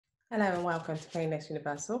Hello and welcome to Painless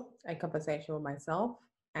Universal, a conversation with myself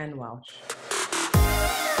and Welsh.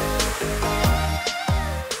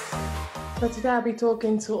 So today I'll be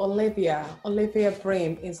talking to Olivia. Olivia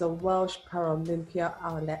Breen is a Welsh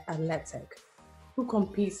Paralympian athletic who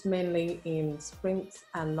competes mainly in sprint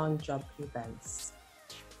and long jump events.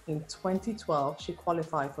 In 2012, she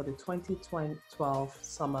qualified for the 2012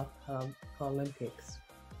 Summer Paralympics.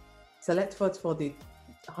 Selected for the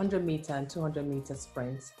 100 meter and 200 meter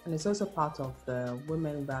sprints, and is also part of the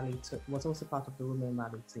women rally. Was also part of the women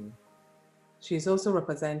rally team. She's also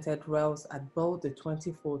represented Wales at both the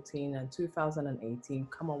 2014 and 2018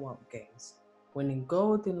 Commonwealth Games, winning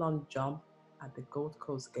gold in long jump at the Gold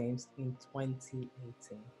Coast Games in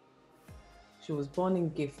 2018. She was born in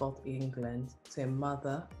Gifford, England, to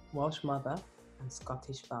a Welsh mother and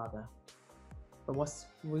Scottish father. But what's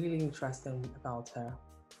really interesting about her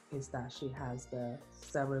is that she has the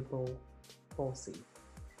cerebral palsy.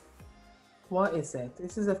 What is it?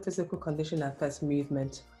 This is a physical condition that affects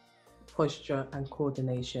movement, posture, and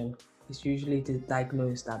coordination. It's usually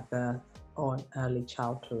diagnosed at birth or in early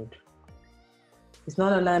childhood. It's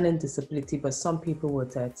not a learning disability, but some people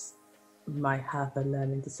with it might have a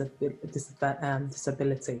learning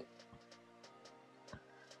disability.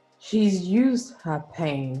 She's used her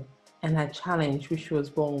pain and her challenge, which she was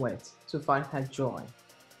born with, to find her joy.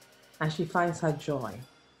 And she finds her joy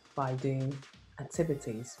by doing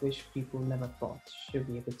activities which people never thought she'd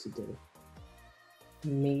be able to do.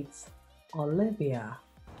 Meet Olivia.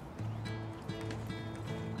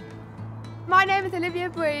 My name is Olivia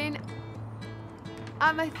Breen.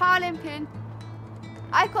 I'm a Paralympian.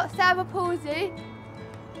 I've got cerebral palsy.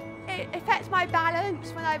 It affects my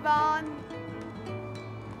balance when I run.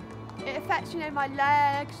 It affects, my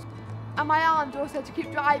legs and my arms also to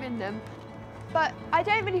keep driving them. But I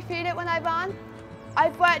don't really feel it when I run.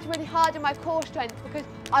 I've worked really hard on my core strength because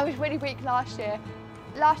I was really weak last year.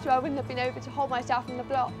 Last year I wouldn't have been able to hold myself in the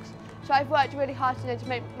blocks. So I've worked really hard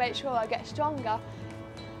to make sure I get stronger.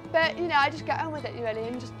 But I just get on with it really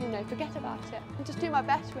and just forget about it and just do my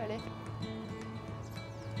best really.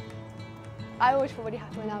 I always feel really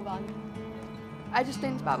happy when I run. I just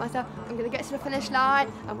think about myself, I'm going to get to the finish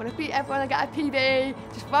line, I'm going to beat everyone and get a PB,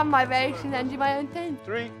 just run my race and then do my own thing.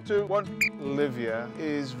 3, 2, 1. Olivia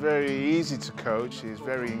is very easy to coach, she's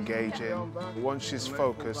very engaging. Once she's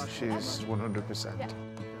focused, she's 100%. Yeah.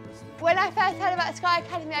 When I first heard about Sky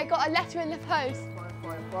Academy, I got a letter in the post.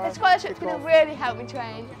 The scholarship's going to really help me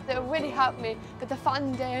train. It'll really help me with the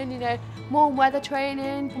funding, warm weather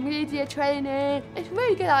training, media training. It's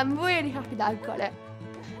really good, I'm really happy that I've got it.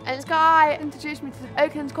 And Sky introduced me to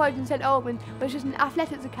Oaklands College in St Albans, which is an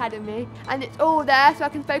athletics academy, and it's all there so I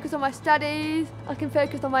can focus on my studies, I can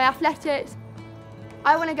focus on my athletics.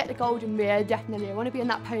 I want to get the gold in Rio, definitely. I want to be on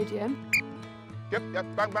that podium. Yep,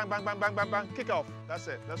 bang, bang, bang, bang, bang, bang, bang, kick off. That's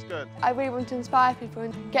it, that's good. I really want to inspire people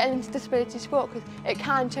and get into disability sport because it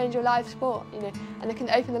can change your life sport, and it can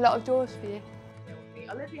open a lot of doors for you.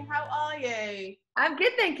 Olivia, how are you? I'm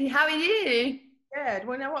good, thank you. How are you? Good.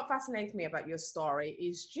 Well, what fascinates me about your story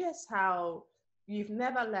is just how you've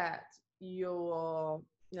never let your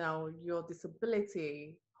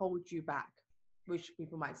disability hold you back, which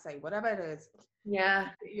people might say, whatever it is,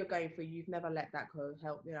 you're going through, you've never let that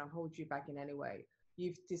hold you back in any way.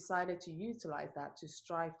 You've decided to utilize that to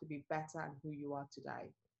strive to be better and who you are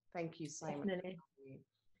today. Thank you so much. Thank you.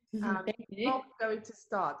 Before we're going to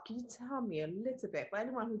start, can you tell me a little bit, for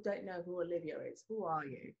anyone who don't know who Olivia is, who are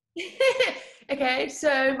you? Okay,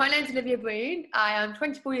 so my name's Olivia Breen. I am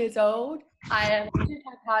 24 years old. I am a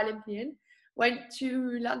two-time Paralympian. Went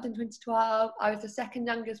to London 2012. I was the second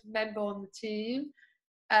youngest member on the team.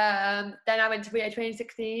 Then I went to Rio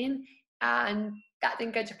 2016, and that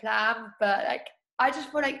didn't go to plan. But I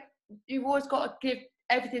just feel like you've always got to give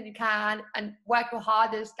everything you can and work your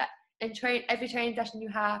hardest. And train every training session you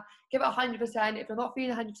have. Give it 100%. If you're not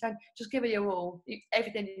feeling 100%, just give it your all.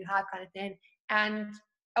 Everything you have, kind of thing. And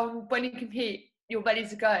when you compete, you're ready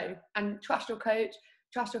to go. And trust your coach,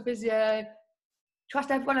 trust your physio, trust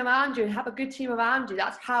everyone around you, and have a good team around you.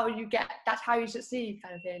 That's how you succeed,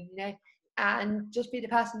 kind of thing, And just be the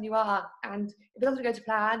person you are. And if it doesn't go to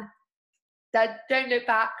plan, then don't look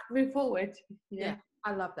back, move forward. Yeah,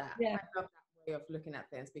 I love that. Yeah. I love that way of looking at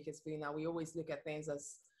things because we always look at things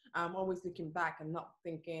as always looking back and not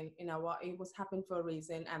thinking, what, it was happened for a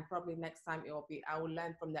reason, and probably next time I will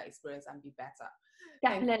learn from that experience and be better.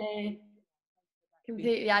 Definitely.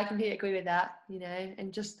 I completely agree with that,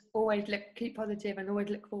 and just always keep positive and always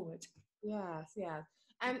look forward. Yes.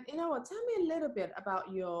 And tell me a little bit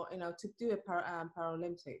about your, to do a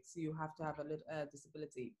Paralympics, you have to have a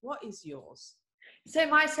disability. What is yours? So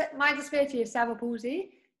my disability is cerebral palsy.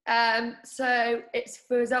 So it's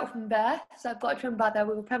the result from birth. So I've got a twin brother.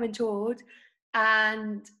 We were prematured,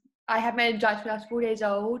 and I had meningitis when I was 4 days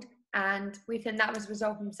old, and we think that was a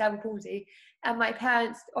result from cerebral palsy. And my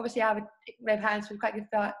parents, obviously, my parents were quite good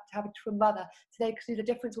to have a twin brother, so they could see the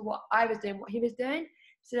difference of what I was doing, what he was doing.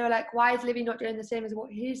 So they were like, "Why is Livy not doing the same as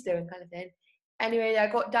what he's doing?" kind of thing. Anyway, I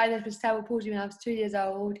got diagnosed with cerebral palsy when I was 2 years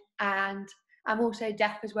old, and I'm also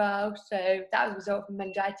deaf as well. So that was a result from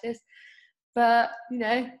meningitis. But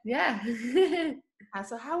yeah. And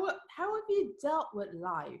so how have you dealt with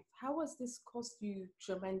life? How has this caused you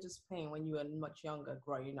tremendous pain when you were much younger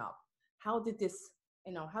growing up? How did this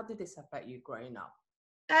affect you growing up?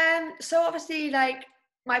 So obviously, like,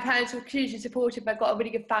 my parents were hugely supportive. I got a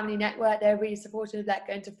really good family network. They're really supportive, like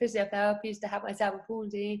going to physiotherapies to help my cerebral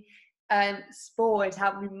palsy. Sport has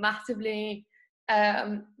helped me massively.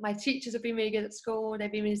 My teachers have been really good at school.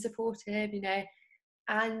 They've been really supportive,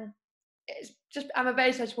 and it's just, I'm a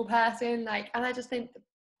very sociable person, and I just think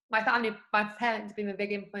my parents have been a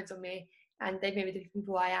big influence on me, and they've made me the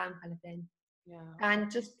people I am, kind of thing. Yeah.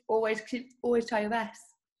 And just always try your best.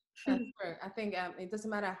 That's true. I think it doesn't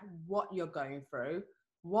matter what you're going through.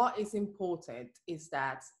 What is important is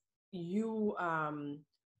that you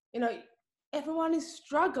everyone is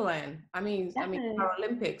struggling. I mean,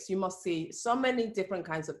 Paralympics, you must see so many different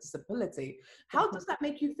kinds of disability. How does that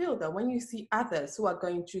make you feel though when you see others who are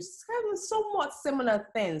going through somewhat similar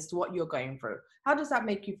things to what you're going through? How does that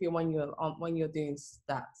make you feel when you're doing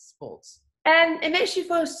that sports? It makes you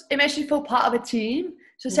feel part of a team.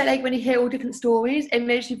 So say, like, when you hear all different stories, it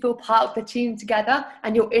makes you feel part of the team together,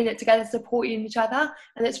 and you're in it together, supporting each other.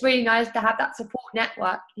 And it's really nice to have that support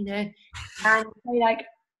network, And like,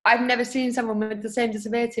 I've never seen someone with the same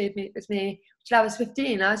disability as me until I was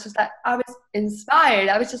 15. I was inspired.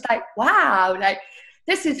 I was just like, wow, like,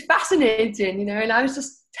 this is fascinating, And I was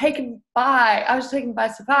just taken by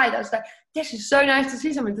surprise. I was like, this is so nice to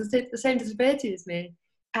see someone with the same disability as me.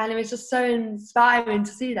 And it was just so inspiring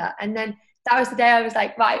to see that. And then that was the day I was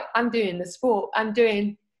like, right, I'm doing the sport. I'm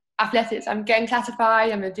doing athletics. I'm getting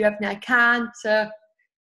classified. I'm going to do everything I can to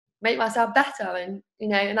make myself better. And,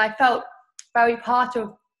 and I felt very part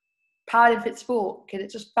of Paralympic sport, because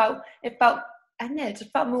it just felt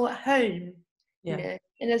more at home. And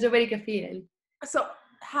it was a really good feeling. So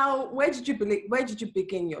where did you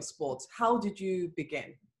begin your sports? How did you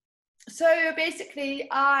begin? So basically,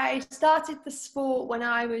 I started the sport when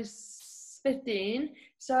I was 15.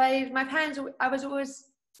 So I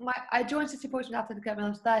joined City Portsmouth after the club when I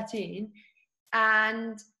was 13,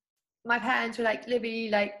 and my parents were like, "Libby,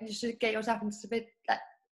 like, you should get yourself into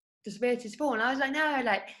disability sport." And I was like, "No,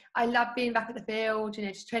 like, I love being back at the field,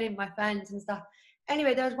 just training with my friends and stuff."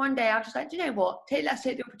 Anyway, there was one day I was just like, "Do you know what? Let's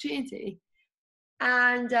take the opportunity."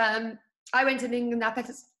 And I went to the England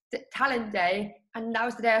Athletics Talent Day, and that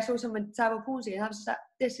was the day I saw someone with cerebral palsy, and I was just like,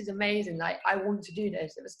 this is amazing, like, I want to do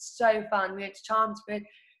this. It was so fun. We went to Chelmsford,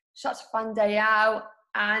 such a fun day out,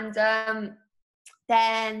 and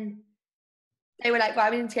then they were like,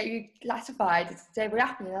 well, we need to get you classified, it's disabled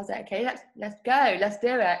athlete. And I was like, okay, let's go, let's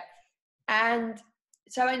do it. And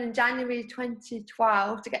so I went in January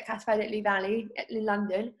 2012 to get classified at Lee Valley in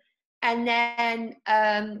London, and then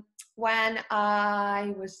when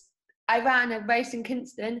I ran a race in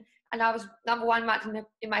Kingston, and I was number one ranked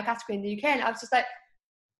in my category in the UK, and I was just like,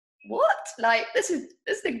 what? Like, this is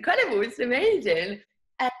incredible, it's amazing.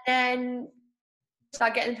 And then they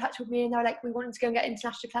started getting in touch with me, and they were like, we wanted to go and get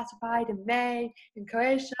internationally classified in May in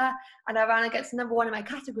Croatia, and I ran against number one in my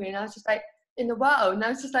category, and I was just like, in the world, and I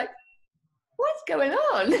was just like, what's going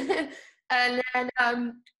on? And then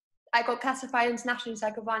I got classified internationally, so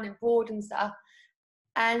I could run abroad and stuff.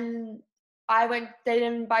 And they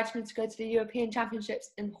then invited me to go to the European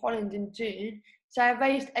Championships in Holland in June. So I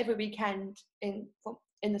raced every weekend in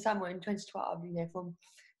the summer in 2012, from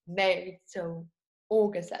May till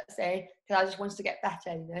August, let's say, because I just wanted to get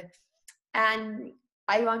better, And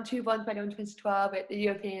I won 2 bronze medals in 2012 at the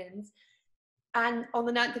Europeans. And on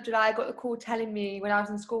the 9th of July, I got a call telling me when I was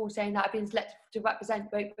in school saying that I'd been selected to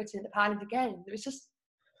represent Great Britain at the Paralympic Games. It was just,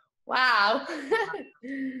 wow.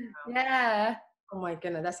 Yeah. Oh my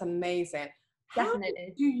goodness, that's amazing. Definitely.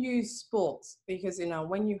 How do you use sports? Because,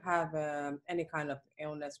 when you have any kind of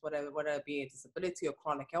illness, whether it be a disability or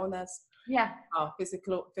chronic illness,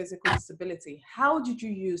 physical disability, how did you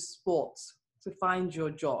use sports to find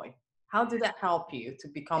your joy? How did that help you to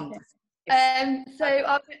become So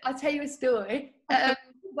I'll tell you a story.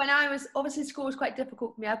 When I was, obviously school was quite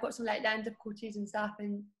difficult for me. I've got some learning difficulties and stuff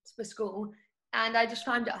for school, and I just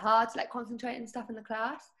found it hard to concentrate and stuff in the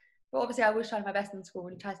class. But obviously I was trying my best in school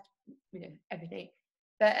and tried everything.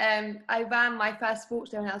 But I ran my first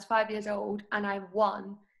sports day when I was 5 years old, and I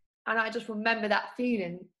won. And I just remember that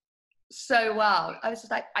feeling so well. I was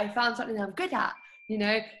just like, I found something I'm good at, you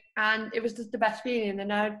know, and it was just the best feeling.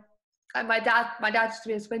 And my dad used to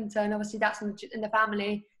be a sprinter, and obviously that's in the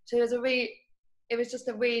family. So it was just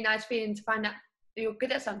a really nice feeling to find out you're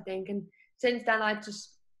good at something. And since then, I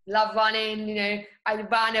just love running. You know, I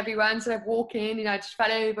ran everywhere instead of walking. You know, I just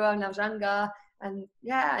fell over when I was younger, and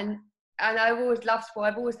yeah, and I've always loved sport.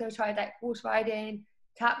 I've always tried like horse riding,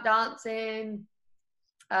 tap dancing,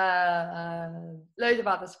 loads of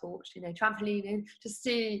other sports. You know, trampolining. Just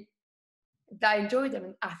see that I enjoyed them,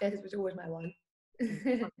 and athletics was always my one.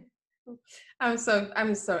 I'm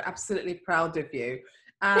so absolutely proud of you.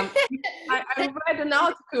 I read an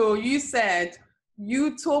article. You said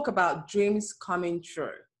you talk about dreams coming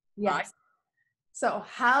true. Yes. Right? So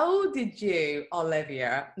how did you,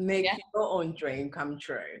 Olivia, make your own dream come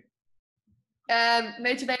true?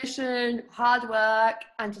 Motivation, hard work,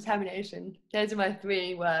 and determination. Those are my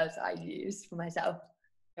 3 words I use for myself.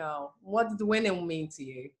 Oh, what did winning mean to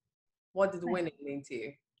you? What did winning mean to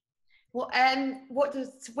you? Well, what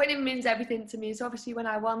does winning means everything to me. So obviously when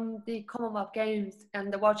I won the Commonwealth Games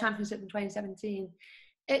and the World Championship in 2017,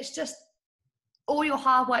 it's just all your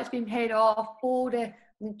hard work's been paid off, all the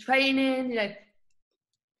training, you know,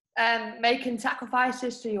 making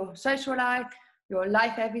sacrifices to your social life, your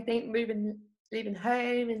life, everything, leaving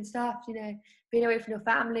home and stuff, you know, being away from your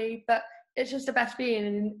family. But it's just the best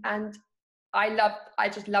feeling, and I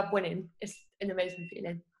just love winning. It's an amazing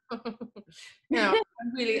feeling. Now,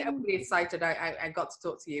 I'm really excited I got to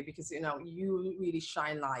talk to you, because you know you really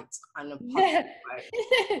shine light on a positive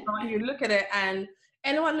way. You look at it, and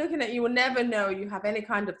anyone looking at you will never know you have any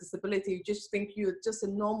kind of disability. You just think you're just a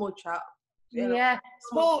normal child. Yeah,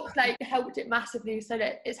 sports like helped it massively. So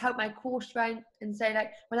that it's helped my core strength. And so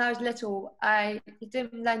like when I was little, I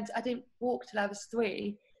didn't walk till I was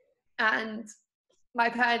 3, and my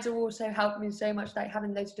parents have also helped me so much, like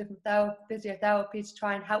having loads of different physiotherapy to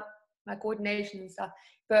try and help my coordination and stuff.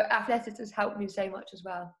 But athletics has helped me so much as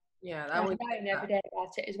well. Yeah, I'm learning every day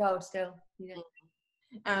about it as well still, you know.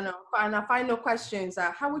 And our final questions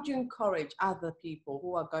are, how would you encourage other people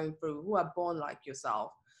who are going through, who are born like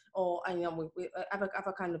yourself, or you know, with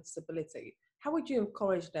other kind of disability? How would you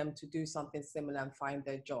encourage them to do something similar and find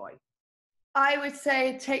their joy? I would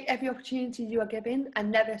say take every opportunity you are given and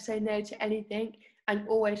never say no to anything, and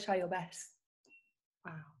always try your best.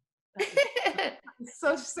 Wow.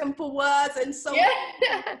 Such simple words and so like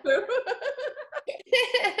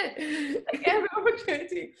every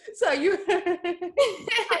opportunity. So you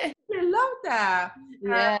I love that.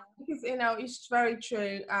 Yeah. Because you know it's very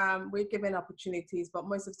true. We're given opportunities, but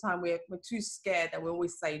most of the time we're too scared, and we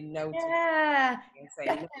always say no to it. Yeah,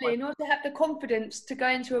 definitely. And also have the confidence to go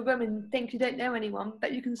into a room and think you don't know anyone,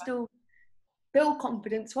 but you can still build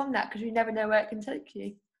confidence from that, because you never know where it can take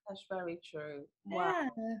you. That's very true. Wow.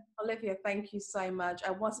 Yeah. Olivia, thank you so much.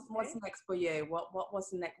 And what's next for you?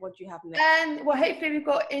 What's next? What do you have next? And well, hopefully we've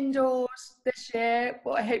got indoors this year.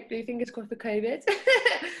 Well, hopefully, fingers crossed for COVID.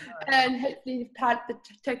 And hopefully the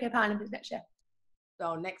Tokyo Paralympics next year.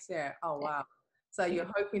 Oh, next year. Oh, wow. So you're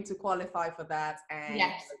hoping to qualify for that? And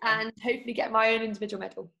yes, and hopefully get my own individual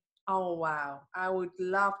medal. Oh, wow. I would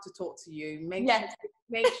love to talk to you. Make sure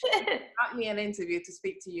you got me an interview to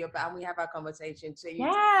speak to you about, and we have our conversation. So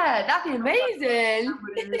that'd be amazing. I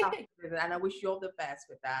would love it, and I wish you all the best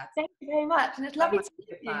with that. Thank you very much. And it's lovely to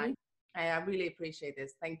meet you. I really appreciate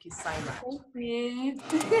this. Thank you so much. Thank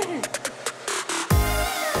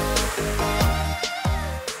you.